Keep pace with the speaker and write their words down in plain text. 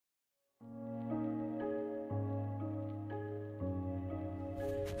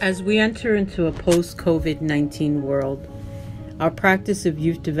As we enter into a post-COVID-19 world, our practice of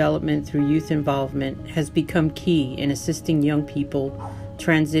youth development through youth involvement has become key in assisting young people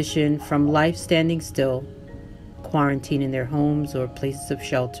transition from life standing still, quarantine in their homes or places of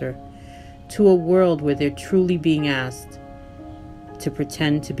shelter, to a world where they're truly being asked to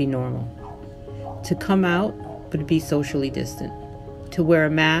pretend to be normal, to come out but be socially distant, to wear a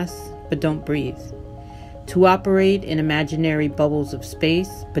mask but don't breathe, to operate in imaginary bubbles of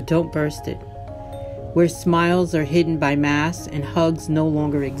space but don't burst it, where smiles are hidden by masks and hugs no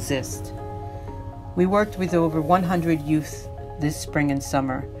longer exist. We worked with over 100 youth this spring and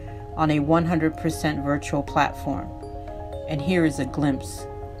summer on a 100% virtual platform, and here is a glimpse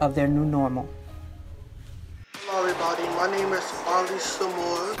of their new normal. Hello everybody, my name is Ali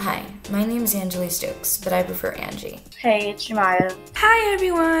Samore. Hi, my name is Angeli Stokes, but I prefer Angie. Hey, it's Jemaya. Hi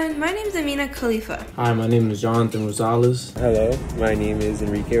everyone, my name is Amina Khalifa. Hi, my name is Jonathan Rosales. Hello, my name is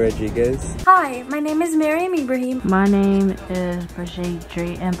Enrique Rodriguez. Hi, my name is Miriam Ibrahim. My name is Brajay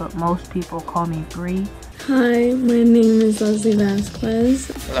Drayton, but most people call me Bree. Hi, my name is Leslie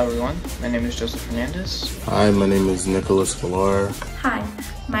Vasquez. Hello everyone, my name is Joseph Hernandez. Hi, my name is Nicholas Villar. Hi,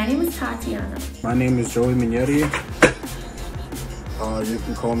 my name is Tatiana. My name is Joey Mignetti. You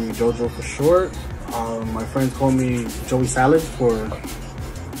can call me Jojo for short. My friends call me Joey Salad for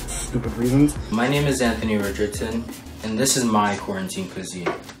stupid reasons. My name is Anthony Richardson, and this is my quarantine cuisine.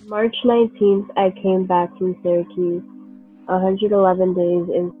 March 19th, I came back from Syracuse. 111 days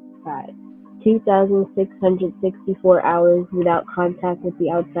inside. 2,664 hours without contact with the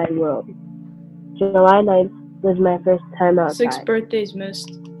outside world. July 9th was my first time outside. 6 birthdays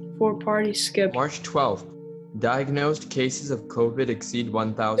missed, 4 parties skipped. March 12th, diagnosed cases of COVID exceed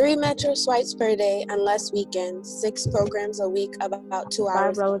 1,000. 3 metro swipes per day and less weekends. 6 programs a week, about 2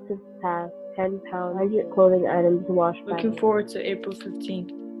 hours. 5 relatives passed, 10 pounds, 100 clothing items washed by Looking forward to April 15th.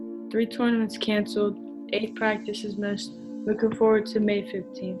 3 tournaments canceled, 8 practices missed. Looking forward to May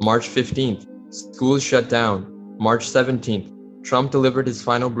 15th. March 15th, schools shut down. March 17th, Trump delivered his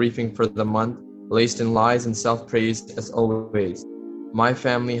final briefing for the month, laced in lies and self-praise as always. My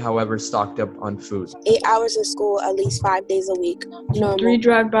family, however, stocked up on food. 8 hours of school at least 5 days a week. Normal. 3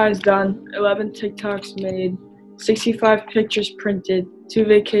 drive-bys done, 11 TikToks made, 65 pictures printed, 2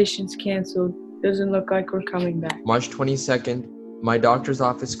 vacations canceled. Doesn't look like we're coming back. March 22nd, my doctor's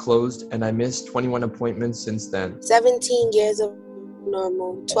office closed and I missed 21 appointments since then. 17 years of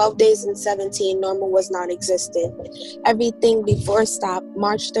normal. 12 days in 17, normal was non-existent. Everything before stopped.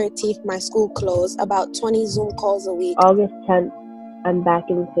 March 13th, my school closed. About 20 Zoom calls a week. August 10th, I'm back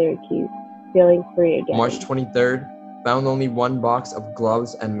in Syracuse, feeling free again. March 23rd, found only 1 box of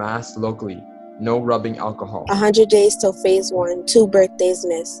gloves and masks locally. No rubbing alcohol. 100 days till phase 1, 2 birthdays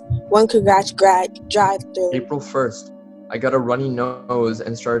missed. 1 congrats drive-through. April 1st, I got a runny nose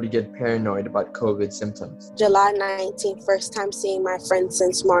and started to get paranoid about COVID symptoms. July 19th, first time seeing my friends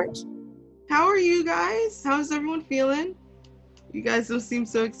since March. How are you guys? How's everyone feeling? You guys don't seem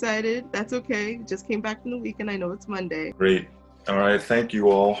so excited. That's okay. Just came back from the weekend. I know it's Monday. Great. All right. Thank you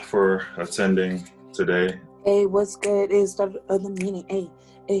all for attending today. Hey, what's good is the meeting. Hey.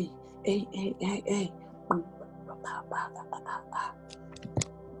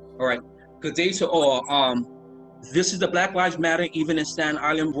 All right. Good day to all. This is the Black Lives Matter Even in Staten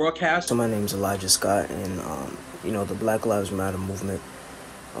Island broadcast. So my name is Elijah Scott, and the Black Lives Matter movement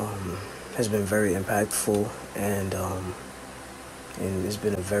has been very impactful, and it's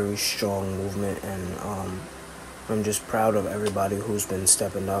been a very strong movement, and I'm just proud of everybody who's been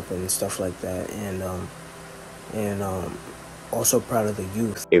stepping up and stuff like that, and also proud of the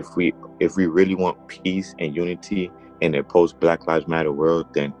youth. If we really want peace and unity in a post-Black Lives Matter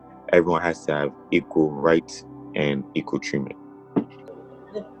world, then everyone has to have equal rights and equal treatment.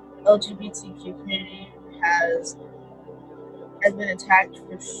 The LGBTQ community has been attacked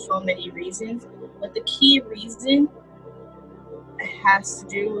for so many reasons, but the key reason has to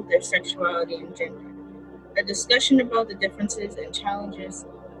do with their sexuality and gender. A discussion about the differences and challenges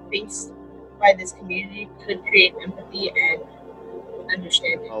faced by this community could create empathy and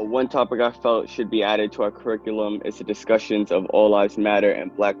understanding. One topic I felt should be added to our curriculum is the discussions of All Lives Matter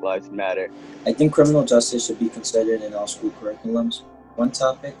and Black Lives Matter. I think criminal justice should be considered in all school curriculums. One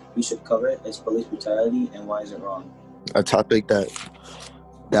topic we should cover is police brutality and why is it wrong. A topic that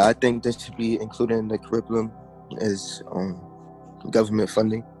I think that should be included in the curriculum is government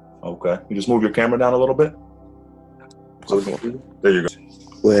funding. Okay. You just move your camera down a little bit. Okay. There you go.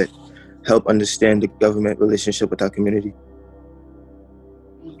 Would help understand the government relationship with our community.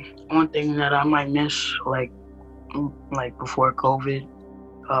 One thing that I might miss, like before COVID,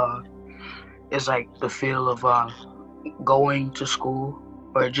 is like the feel of going to school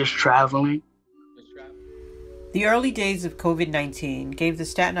or just traveling. The early days of COVID-19 gave the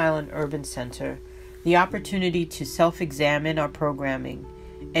Staten Island Urban Center the opportunity to self-examine our programming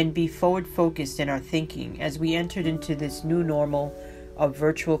and be forward-focused in our thinking as we entered into this new normal of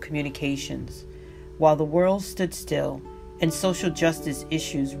virtual communications, while the world stood still and social justice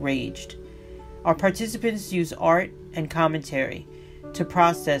issues raged. Our participants used art and commentary to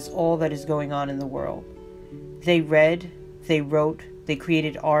process all that is going on in the world. They read, they wrote, they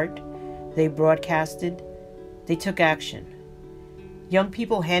created art, they broadcasted, they took action. Young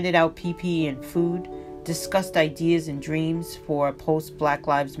people handed out PPE and food, discussed ideas and dreams for a post-Black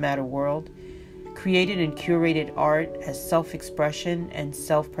Lives Matter world, created and curated art as self-expression and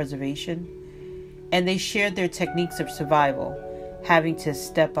self-preservation, and they shared their techniques of survival, having to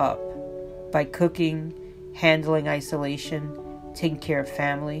step up by cooking, handling isolation, taking care of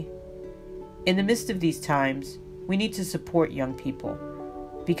family. In the midst of these times, we need to support young people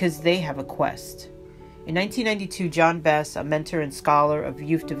because they have a quest. In 1992, John Bess, a mentor and scholar of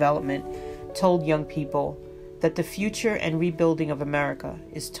youth development, told young people that the future and rebuilding of America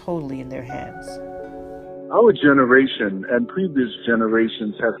is totally in their hands. Our generation and previous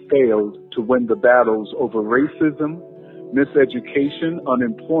generations have failed to win the battles over racism, miseducation,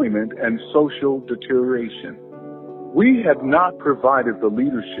 unemployment, and social deterioration. We have not provided the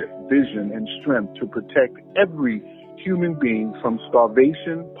leadership, vision, and strength to protect every human being from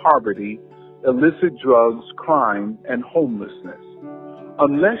starvation, poverty, illicit drugs, crime, and homelessness.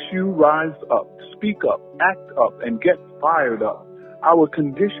 Unless you rise up, speak up, act up, and get fired up, our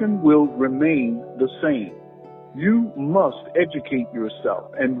condition will remain the same. You must educate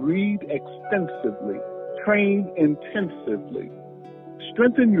yourself and read extensively, train intensively.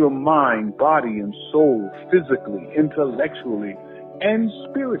 Strengthen your mind, body, and soul physically, intellectually, and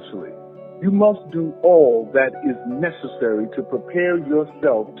spiritually. You must do all that is necessary to prepare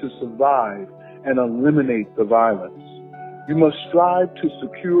yourself to survive and eliminate the violence. You must strive to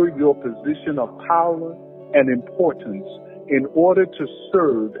secure your position of power and importance in order to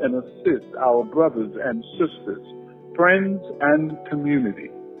serve and assist our brothers and sisters, friends, and community.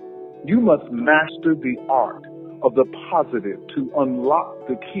 You must master the art of the positive to unlock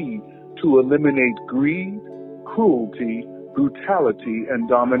the key to eliminate greed, cruelty, brutality, and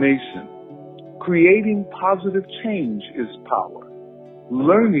domination. Creating positive change is power.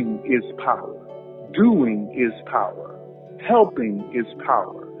 Learning is power. Doing is power. Helping is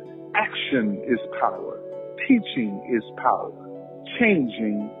power. Action is power. Teaching is power.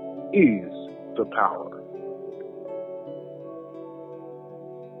 Changing is the power.